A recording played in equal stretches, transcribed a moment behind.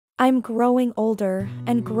I'm growing older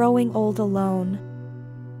and growing old alone.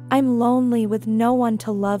 I'm lonely with no one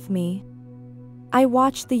to love me. I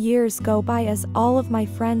watch the years go by as all of my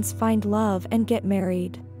friends find love and get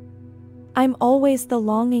married. I'm always the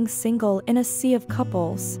longing single in a sea of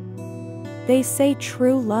couples. They say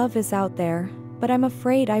true love is out there, but I'm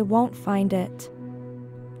afraid I won't find it.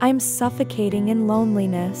 I'm suffocating in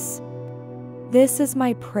loneliness. This is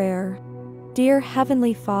my prayer. Dear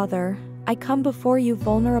Heavenly Father, I come before you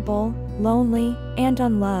vulnerable, lonely, and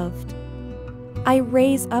unloved. I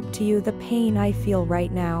raise up to you the pain I feel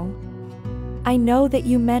right now. I know that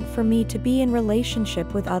you meant for me to be in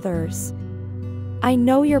relationship with others. I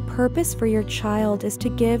know your purpose for your child is to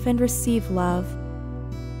give and receive love.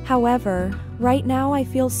 However, right now I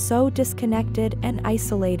feel so disconnected and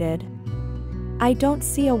isolated. I don't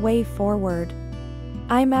see a way forward.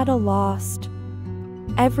 I'm at a loss.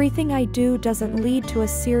 Everything I do doesn't lead to a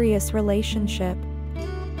serious relationship.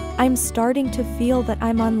 I'm starting to feel that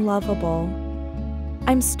I'm unlovable.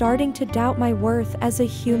 I'm starting to doubt my worth as a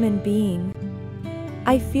human being.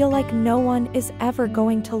 I feel like no one is ever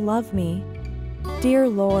going to love me. Dear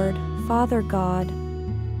Lord, Father God,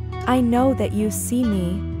 I know that you see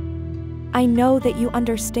me. I know that you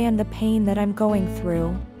understand the pain that I'm going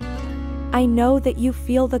through. I know that you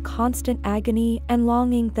feel the constant agony and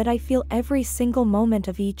longing that I feel every single moment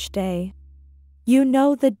of each day. You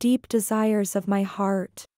know the deep desires of my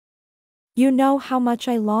heart. You know how much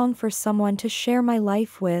I long for someone to share my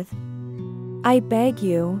life with. I beg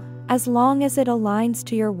you, as long as it aligns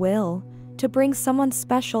to your will, to bring someone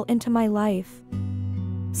special into my life.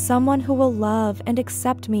 Someone who will love and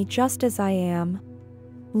accept me just as I am.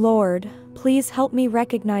 Lord, please help me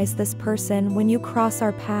recognize this person when you cross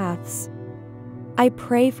our paths. I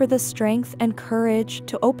pray for the strength and courage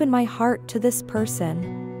to open my heart to this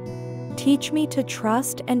person. Teach me to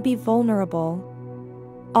trust and be vulnerable.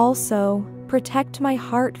 Also, protect my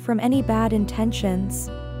heart from any bad intentions.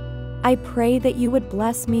 I pray that you would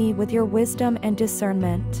bless me with your wisdom and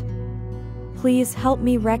discernment. Please help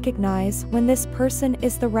me recognize when this person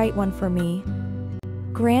is the right one for me.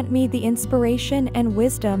 Grant me the inspiration and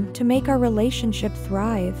wisdom to make our relationship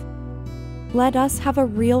thrive. Let us have a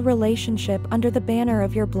real relationship under the banner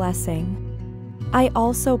of your blessing. I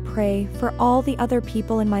also pray for all the other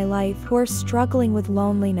people in my life who are struggling with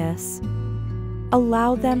loneliness.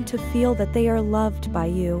 Allow them to feel that they are loved by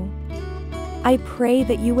you. I pray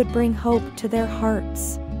that you would bring hope to their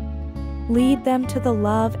hearts. Lead them to the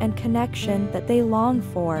love and connection that they long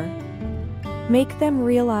for. Make them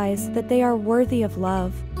realize that they are worthy of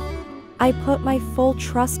love. I put my full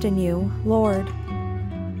trust in you, Lord.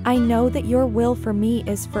 I know that your will for me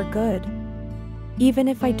is for good. Even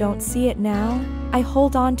if I don't see it now, I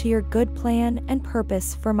hold on to your good plan and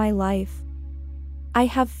purpose for my life. I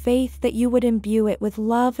have faith that you would imbue it with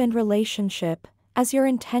love and relationship, as your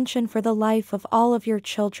intention for the life of all of your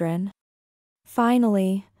children.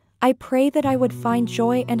 Finally, I pray that I would find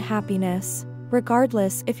joy and happiness,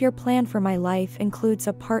 regardless if your plan for my life includes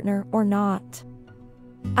a partner or not.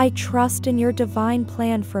 I trust in your divine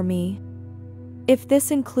plan for me. If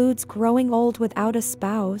this includes growing old without a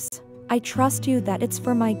spouse, I trust you that it's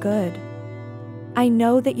for my good. I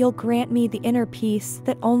know that you'll grant me the inner peace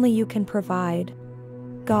that only you can provide.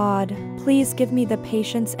 God, please give me the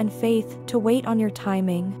patience and faith to wait on your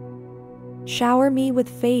timing. Shower me with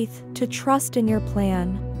faith to trust in your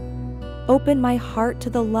plan. Open my heart to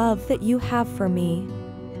the love that you have for me.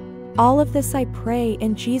 All of this I pray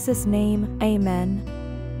in Jesus' name, Amen.